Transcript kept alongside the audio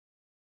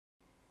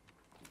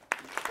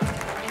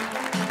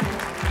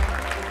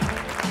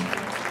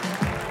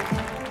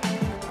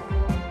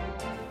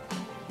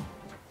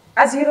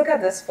As you look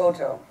at this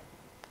photo,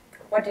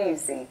 what do you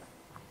see?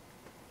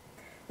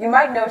 You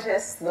might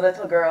notice the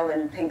little girl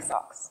in pink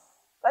socks.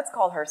 Let's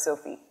call her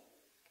Sophie.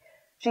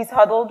 She's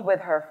huddled with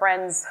her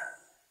friends,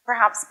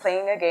 perhaps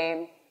playing a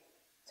game,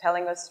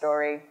 telling a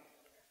story,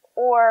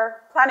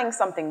 or planning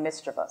something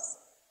mischievous.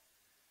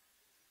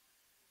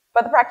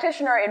 But the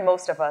practitioner in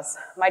most of us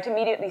might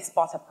immediately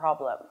spot a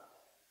problem.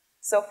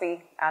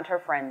 Sophie and her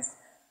friends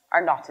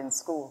are not in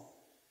school.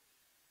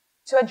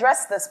 To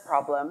address this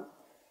problem,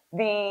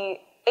 the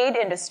aid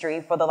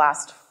industry for the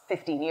last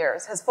 15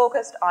 years has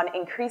focused on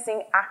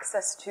increasing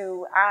access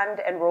to and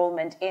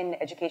enrollment in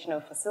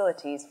educational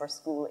facilities for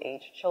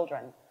school-age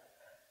children.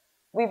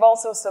 We've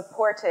also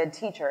supported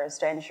teachers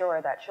to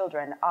ensure that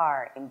children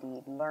are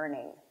indeed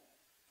learning.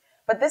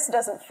 But this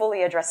doesn't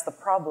fully address the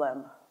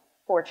problem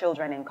for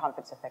children in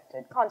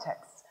conflict-affected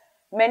contexts,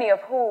 many of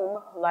whom,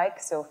 like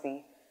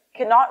Sophie,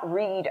 cannot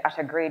read at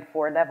a grade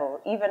 4 level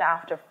even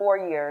after 4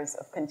 years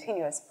of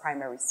continuous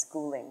primary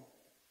schooling.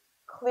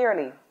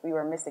 Clearly, we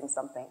were missing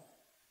something.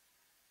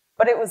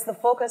 But it was the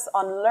focus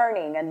on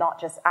learning and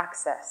not just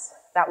access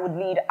that would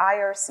lead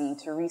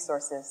IRC to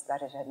resources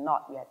that it had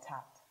not yet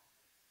tapped.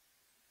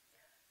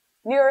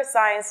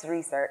 Neuroscience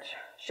research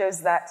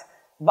shows that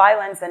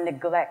violence and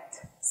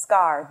neglect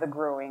scar the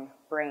growing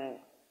brain.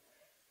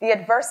 The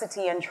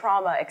adversity and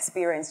trauma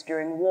experienced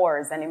during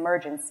wars and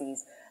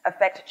emergencies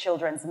affect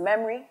children's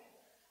memory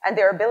and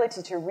their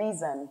ability to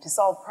reason, to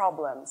solve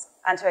problems,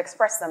 and to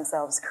express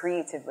themselves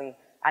creatively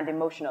and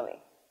emotionally.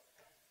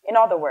 In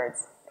other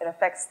words, it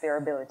affects their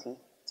ability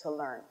to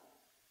learn.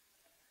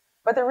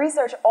 But the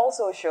research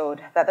also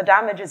showed that the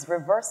damage is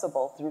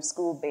reversible through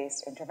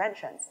school-based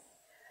interventions.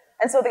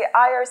 And so the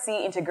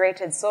IRC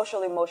integrated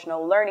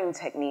social-emotional learning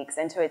techniques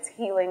into its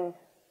healing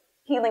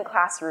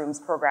classrooms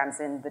programs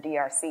in the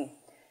DRC.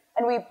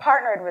 And we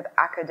partnered with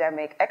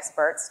academic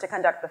experts to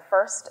conduct the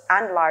first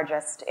and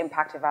largest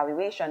impact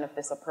evaluation of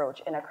this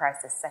approach in a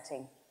crisis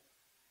setting.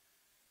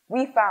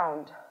 We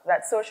found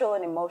that social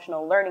and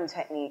emotional learning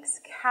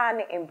techniques can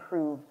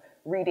improve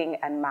reading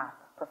and math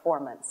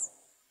performance.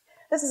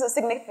 This is a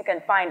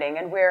significant finding,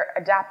 and we're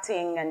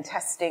adapting and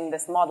testing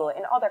this model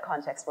in other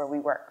contexts where we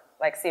work,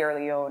 like Sierra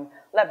Leone,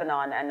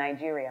 Lebanon, and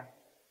Nigeria.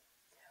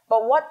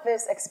 But what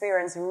this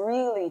experience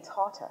really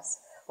taught us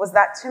was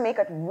that to make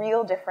a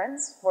real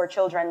difference for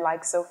children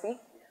like Sophie,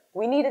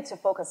 we needed to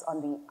focus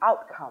on the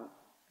outcome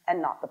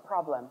and not the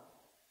problem.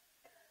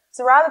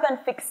 So rather than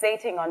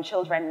fixating on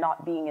children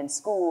not being in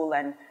school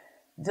and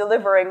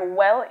delivering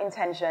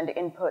well-intentioned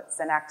inputs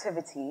and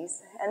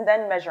activities and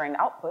then measuring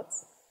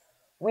outputs,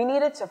 we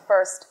needed to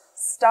first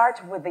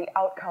start with the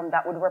outcome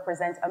that would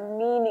represent a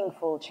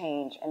meaningful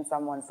change in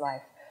someone's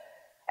life.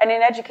 And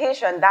in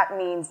education, that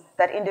means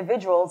that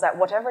individuals at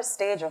whatever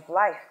stage of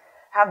life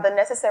have the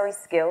necessary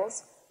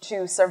skills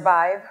to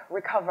survive,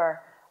 recover,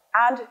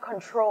 and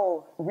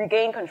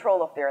regain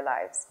control of their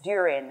lives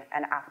during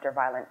and after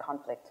violent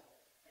conflict.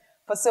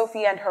 For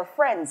Sophie and her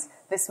friends,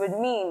 this would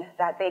mean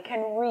that they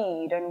can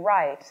read and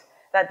write,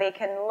 that they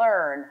can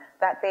learn,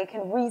 that they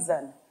can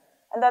reason,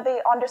 and that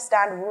they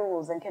understand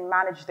rules and can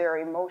manage their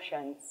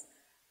emotions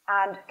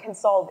and can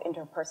solve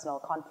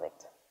interpersonal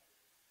conflict.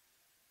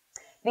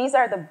 These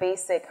are the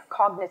basic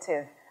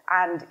cognitive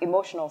and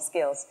emotional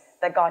skills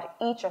that got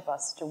each of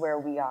us to where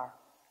we are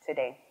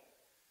today.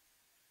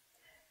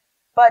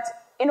 But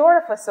in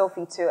order for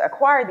Sophie to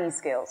acquire these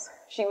skills,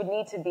 she would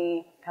need to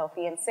be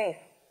healthy and safe.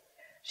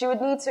 She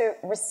would need to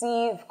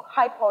receive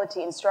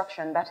high-quality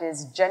instruction that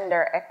is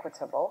gender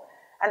equitable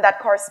and that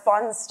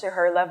corresponds to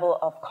her level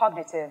of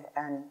cognitive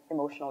and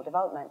emotional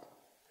development.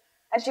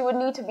 And she would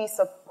need to be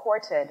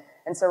supported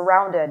and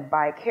surrounded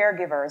by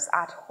caregivers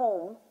at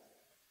home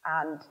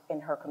and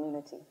in her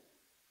community.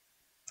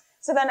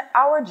 So then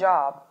our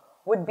job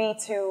would be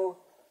to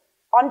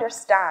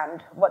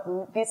understand what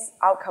this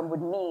outcome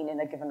would mean in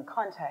a given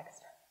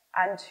context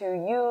and to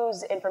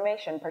use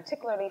information,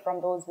 particularly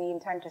from those we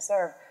intend to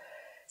serve,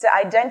 to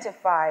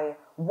identify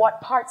what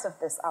parts of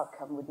this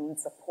outcome would need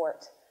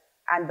support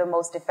and the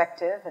most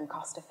effective and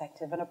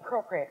cost-effective and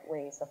appropriate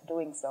ways of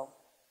doing so.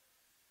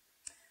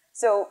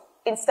 So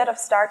instead of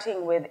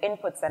starting with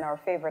inputs and our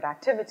favorite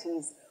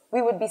activities,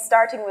 we would be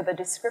starting with a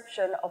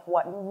description of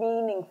what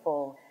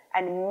meaningful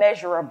and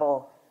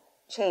measurable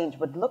change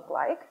would look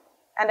like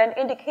and an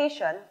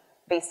indication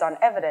based on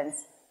evidence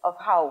of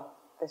how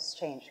this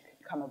change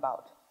could come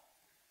about.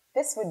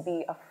 This would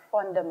be a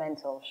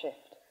fundamental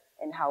shift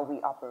in how we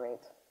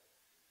operate.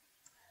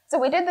 So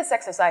we did this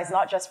exercise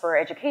not just for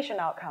education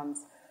outcomes,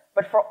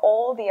 but for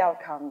all the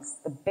outcomes,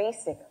 the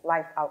basic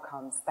life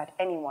outcomes that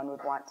anyone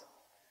would want.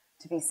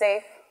 To be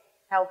safe,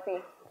 healthy,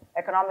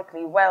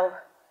 economically well,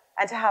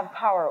 and to have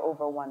power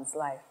over one's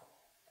life.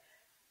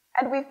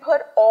 And we've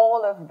put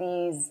all of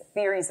these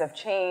theories of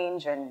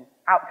change and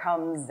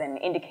outcomes and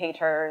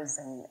indicators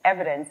and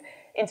evidence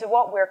into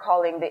what we're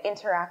calling the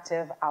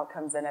Interactive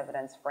Outcomes and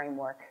Evidence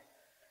Framework.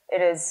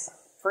 It is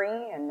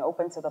free and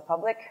open to the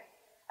public,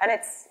 and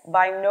it's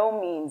by no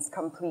means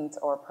complete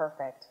or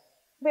perfect.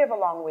 We have a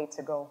long way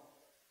to go.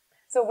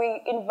 So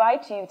we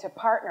invite you to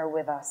partner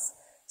with us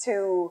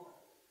to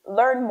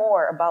learn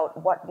more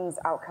about what these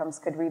outcomes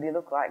could really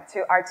look like,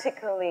 to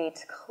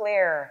articulate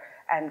clear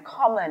and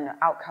common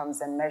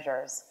outcomes and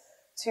measures,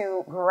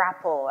 to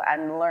grapple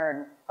and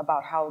learn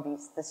about how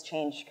this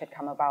change could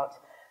come about,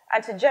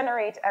 and to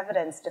generate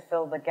evidence to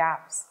fill the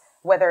gaps,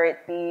 whether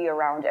it be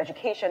around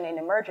education in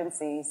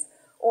emergencies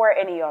or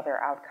any other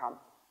outcome.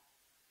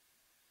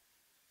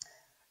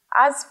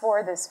 As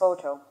for this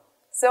photo,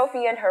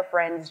 Sophie and her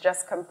friends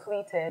just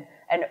completed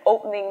an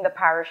opening the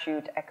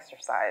parachute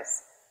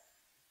exercise.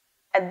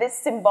 And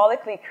this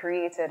symbolically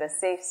created a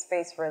safe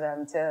space for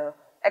them to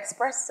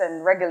express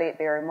and regulate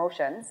their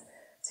emotions,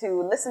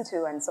 to listen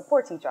to and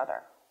support each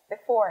other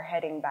before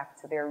heading back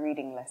to their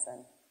reading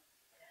lesson.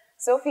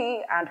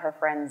 Sophie and her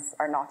friends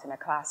are not in a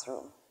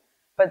classroom,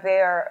 but they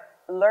are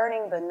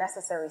learning the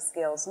necessary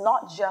skills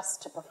not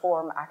just to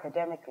perform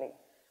academically,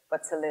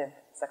 but to live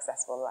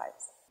successful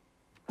lives.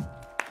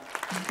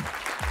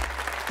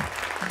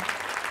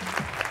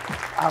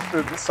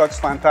 After such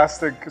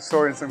fantastic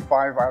stories in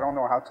 5, I don't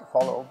know how to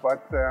follow,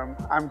 but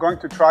I'm going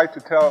to try to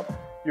tell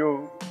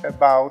you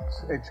about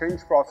a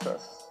change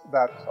process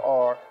that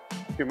our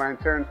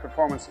Humanitarian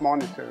Performance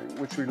Monitoring,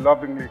 which we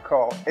lovingly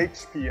call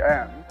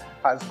HPM,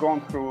 has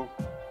gone through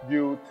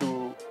due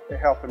to a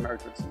health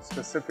emergency,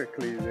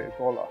 specifically the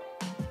Ebola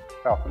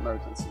health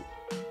emergency.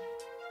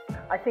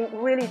 I think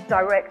really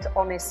direct,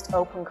 honest,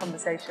 open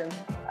conversation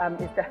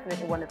is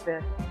definitely one of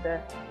the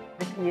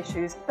key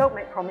issues. Don't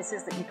make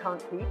promises that you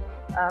can't keep.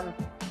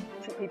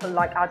 Treat people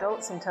like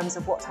adults in terms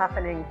of what's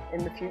happening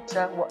in the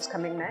future, what's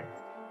coming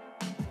next.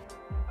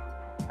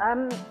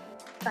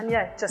 And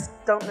yeah, just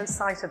don't lose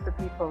sight of the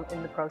people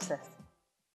in the process.